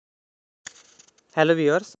Hello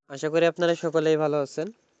viewers, আশা করি আপনারা সকলেই ভালো আছেন।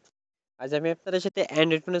 আজ আমি আপনাদের সাথে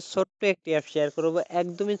অ্যান্ড্রয়েড ফোনের ছোট্ট একটি অ্যাপ শেয়ার করব।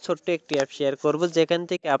 একদমই ছোট্ট একটি অ্যাপ শেয়ার করব যেখান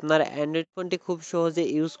থেকে আপনার অ্যান্ড্রয়েড ফোনটি খুব সহজে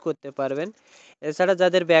ইউজ করতে পারবেন। এছাড়া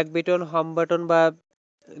যাদের ব্যাক বাটন, হোম বাটন বা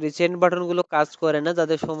রিসেন্ট বাটনগুলো কাজ করে না,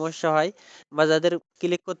 যাদের সমস্যা হয় বা যাদের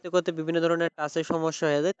ক্লিক করতে করতে বিভিন্ন ধরনের টাচের সমস্যা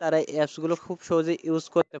হয়ে যায়, তারা এই অ্যাপসগুলো খুব সহজে ইউজ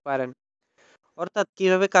করতে পারেন। অর্থাৎ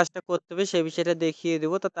কিভাবে কাজটা করতে হবে সেই বিষয়টা দেখিয়ে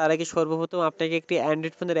দেবো। তো তার আগে সর্বপ্রথম আপনাকে একটি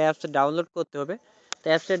অ্যান্ড্রয়েড ফোনের অ্যাপস ডাউনলোড করতে হবে। তো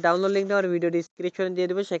অ্যাপসের ডাউনলোড লিঙ্কটা আমার ভিডিও ডিসক্রিপশনে দিয়ে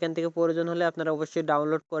দেবো, সেখান থেকে প্রয়োজন হলে আপনারা অবশ্যই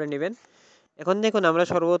ডাউনলোড করে নেবেন। এখন দেখুন আমরা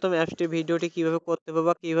সর্বপ্রথম অ্যাপসটির ভিডিওটি কীভাবে করতে হবে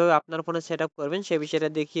বা কীভাবে আপনার ফোনে সেট আপ করবেন সে বিষয়টা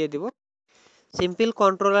দেখিয়ে দেবো। সিম্পল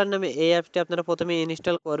কন্ট্রোলার নামে এই অ্যাপটি আপনারা প্রথমে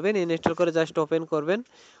ইনস্টল করবেন। ইনস্টল করে জাস্ট ওপেন করবেন।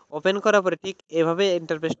 ওপেন করার পরে ঠিক এভাবে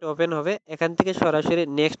ইন্টারফেসটা ওপেন হবে। এখান থেকে সরাসরি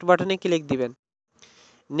নেক্সট বাটনে ক্লিক দিবেন।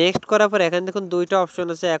 নেক্সট করার পর এখানে দেখুন দুইটা অপশন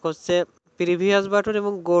আছে, এক হচ্ছে প্রিভিয়াস বাটন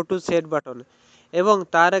এবং গো টু সেট বাটন, এবং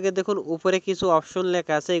তার আগে দেখুন উপরে কিছু অপশন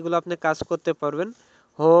লেখা আছে, এগুলো আপনি কাজ করতে পারবেন।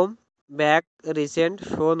 Home, back, recent,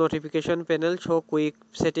 show notification panel, show quick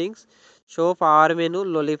settings, show power menu,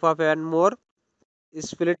 lollipop and more,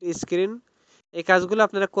 split screen, এই কাজগুলো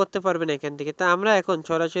আপনারা করতে পারবেন এখান থেকে। তা আমরা এখন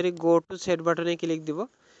সরাসরি গো টু সেট বাটনে ক্লিক দিব।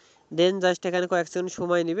 দেন জাস্ট এখানে কয়েক সেকেন্ড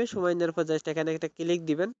সময় নেবে, সময় নেওয়ার পর জাস্ট এখানে একটা ক্লিক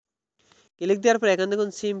দিবেন। ক্লিক দেওয়ার পর এখানে দেখুন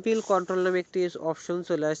সিম্পল কন্ট্রোল নামে একটি অপশন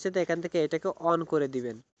চলে আসছে, তো এখান থেকে এটাকে অন করে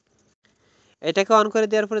দিবেন। এটাকে অন করে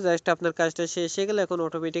দেওয়ার পরে জাস্ট আপনার কাজটা শেষ হয়ে গেলে এখন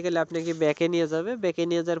অটোমেটিক্যালি আপনাকে ব্যাকে নিয়ে যাবে। ব্যাকে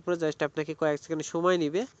নিয়ে যাওয়ার পরে জাস্ট আপনাকে কয়েক সেকেন্ড সময়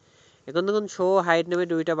নিবে। এখন দেখুন শো হাইড নামে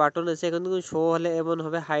দুইটা বাটন আছে, এখন দেখুন শো হলে এমন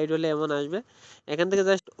হবে, হাইড হলে এমন আসবে। এখান থেকে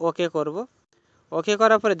জাস্ট ওকে করব। ওকে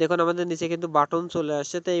করার পরে দেখুন আমাদের নিচে কিন্তু বাটন চলে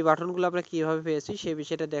আসছে, তো এই বাটনগুলো আমরা কীভাবে পেয়েছি সেই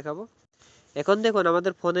বিষয়টা দেখাবো। এখন দেখুন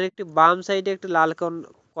আমাদের ফোনের একটি বাম সাইডে একটি লাল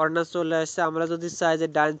কর্নার চলে আসছে। আমরা যদি চাই যে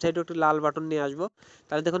ডান সাইডে একটু লাল বাটন নিয়ে আসবো,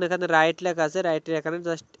 তাহলে দেখুন এখানে রাইট লেখা আছে, রাইটের এখানে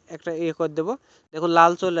জাস্ট একটা করে দেবো। দেখুন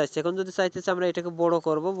লাল চলে আসছে। এখন যদি চাইতেছি আমরা এটাকে বড়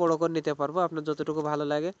করব, বড় করে নিতে পারবো আপনার যতটুকু ভালো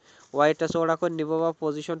লাগে। ওয়াইটটা চওড়া করে নিব বা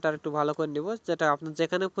পজিশনটা একটু ভালো করে নিব, যেটা আপনার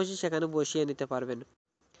যেখানে খুশি সেখানে বসিয়ে নিতে পারবেন।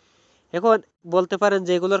 এখন বলতে পারেন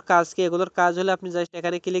যে এগুলোর কাজ কি, এগুলোর কাজ হলে আপনি জাস্ট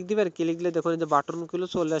এখানে ক্লিক দিবেন। ক্লিক দিলে দেখুন যে বাটনগুলো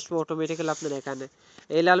চলে আসবে অটোমেটিক্যালি আপনার এখানে।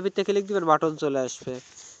 এই লাল বৃত্তে ক্লিক দিবেন, বাটন চলে আসবে।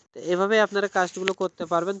 তো এভাবে আপনারা কাজগুলো করতে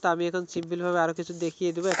পারবেন। তো আমি এখন সিম্পলভাবে আরও কিছু দেখিয়ে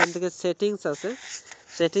দেবো। এখান থেকে সেটিংস আছে,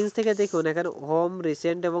 সেটিংস থেকে দেখুন এখানে হোম,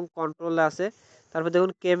 রিসেন্ট এবং কন্ট্রোল আছে। তারপর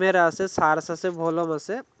দেখুন ক্যামেরা আছে, সার্চ আছে, ভলিউম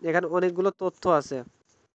আছে, এখানে অনেকগুলো তথ্য আছে।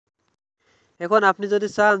 এখন আপনি যদি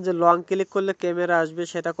চান যে লং ক্লিক করলে ক্যামেরা আসবে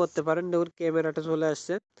সেটা করতে পারেন। দেখুন ক্যামেরাটা চলে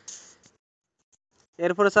আসছে।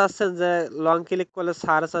 এরপরে চাচ্ছেন যে লং ক্লিক করলে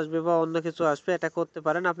সার্চ আসবে বা অন্য কিছু আসবে, এটা করতে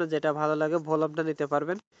পারেন। আপনার যেটা ভালো লাগে ভলিউমটা নিতে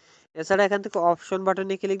পারবেন। এছাড়া এখান থেকে অপশন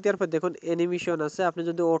বাটনে ক্লিক দেওয়ার পর দেখুন অ্যানিমেশন আছে, আপনি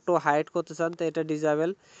যদি অটো হাইড করতে চান তো এটা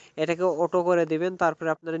ডিসেবল, এটাকে অটো করে দিবেন। তারপরে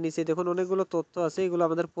আপনারা নিচে দেখুন অনেকগুলো তথ্য আছে, এগুলো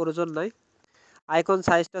আমাদের প্রয়োজন নাই। আইকন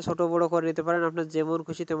সাইজটা ছোট বড় করে নিতে পারেন, আপনার যেমন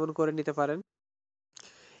খুশি তেমন করে নিতে পারেন।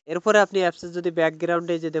 এরপরে আপনি অ্যাপসের যদি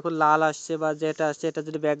ব্যাকগ্রাউন্ডে যে দেখুন লাল আসছে বা যেটা আসছে, এটা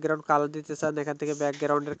যদি ব্যাকগ্রাউন্ড কালার দিতে চান এখান থেকে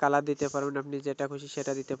ব্যাকগ্রাউন্ডের কালার দিতে পারবেন, আপনি যেটা খুশি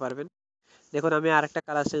সেটা দিতে পারবেন। দেখুন আমি আরেকটা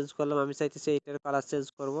কালার চেঞ্জ করলাম, আমি চাইতেছি এইটার কালার চেঞ্জ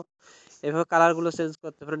করব। এভাবে কালারগুলো চেঞ্জ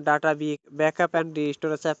করতে পারেন। ডাটা ব্যাকআপ অ্যান্ড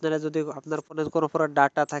রিস্টোর আছে, আপনারা যদি আপনার ফোনে কোনো প্রকার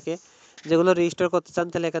ডাটা থাকে যেগুলো রিস্টোর করতে চান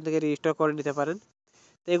তাহলে এখান থেকে রিস্টোর করে নিতে পারেন।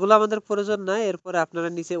 তো এগুলো আমাদের প্রয়োজন নয়। এরপরে আপনারা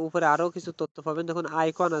নিচে উপরে আরও কিছু তথ্য পাবেন। দেখুন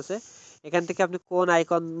আইকন আছে, এখান থেকে আপনি কোন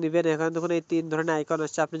আইকন নেবেন, এখানে দেখুন এই 3 ধরনের আইকন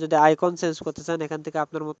আসছে। আপনি যদি আইকন চেঞ্জ করতে চান এখান থেকে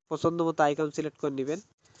আপনার পছন্দ মতো আইকন সিলেক্ট করে নেবেন।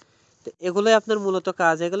 তো এগুলোই আপনার মূলত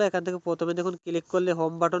কাজ। এগুলো এখান থেকে প্রথমে দেখুন ক্লিক করলে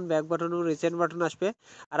হোম বাটন, ব্যাক বাটন এবং রিসেন্ট বাটন আসবে।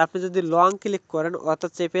 আর আপনি যদি লং ক্লিক করেন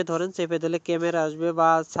অর্থাৎ চেপে ধরেন, চেপে ধরলে ক্যামেরা আসবে বা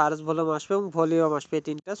সার্চ ভলিউম আসবে এবং ভলিউম আসবে, এই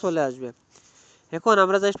 3টা চলে আসবে। এখন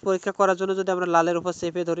আমরা জাস্ট পরীক্ষা করার জন্য যদি আমরা লালের উপর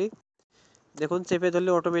চেপে ধরি, দেখুন চেপে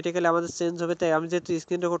ধরলে অটোমেটিক্যালি আমাদের চেঞ্জ হবে। তাই আমি যেহেতু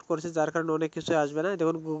স্ক্রিন রেকর্ড করছি যার কারণে অনেক কিছু আসবে না।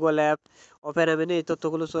 দেখুন গুগল অ্যাপ, ওপেন অ্যামেনে এই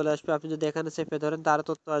তথ্যগুলো চলে আসবে। আপনি যদি এখানে চেপে ধরেন তারও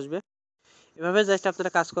তথ্য আসবে। এভাবে জাস্ট আপনারা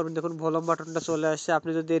কাজ করবেন। দেখুন ভলিউম বাটনটা চলে আসছে।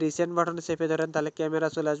 আপনি যদি রিসেন্ট বাটনে চেপে ধরেন তাহলে ক্যামেরা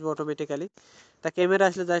চলে আসবে অটোমেটিক্যালি। তা ক্যামেরা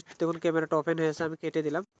আসলে জাস্ট দেখুন ক্যামেরাটা ওপেন হয়েছে, আমি কেটে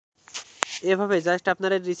দিলাম। এভাবে জাস্ট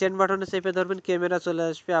আপনারা রিসেন্ট বাটনে চেপে ধরবেন, ক্যামেরা চলে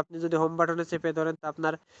আসবে। আপনি যদি হোম বাটনে চেপে ধরেন তা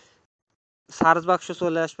আপনার সার্চ বাক্স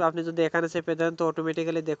চলে আসবে। আপনি যদি এখানে চেপে দেন তো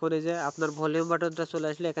অটোমেটিক্যালি দেখুন এই যে আপনার ভলিউম বাটনটা চলে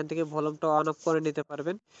আসলে এখান থেকে ভলিউমটা অন অফ করে নিতে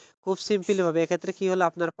পারবেন খুব সিম্পলি ভাবে। এক্ষেত্রে কি হলো,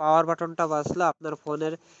 আপনার পাওয়ার বাটনটা বাঁচলো, আপনার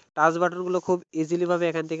ফোনের টাচ বাটনগুলো খুব ইজিলি ভাবে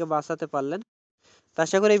এখান থেকে বাঁচাতে পারলেন। তো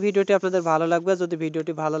আশা করি এই ভিডিওটি আপনাদের ভালো লাগবে। যদি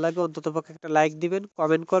ভিডিওটি ভালো লাগে অন্ততপক্ষে একটা লাইক দিবেন,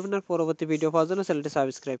 কমেন্ট করবেন আর পরবর্তী ভিডিও পাওয়ার জন্য চ্যানেলটি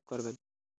সাবস্ক্রাইব করবেন।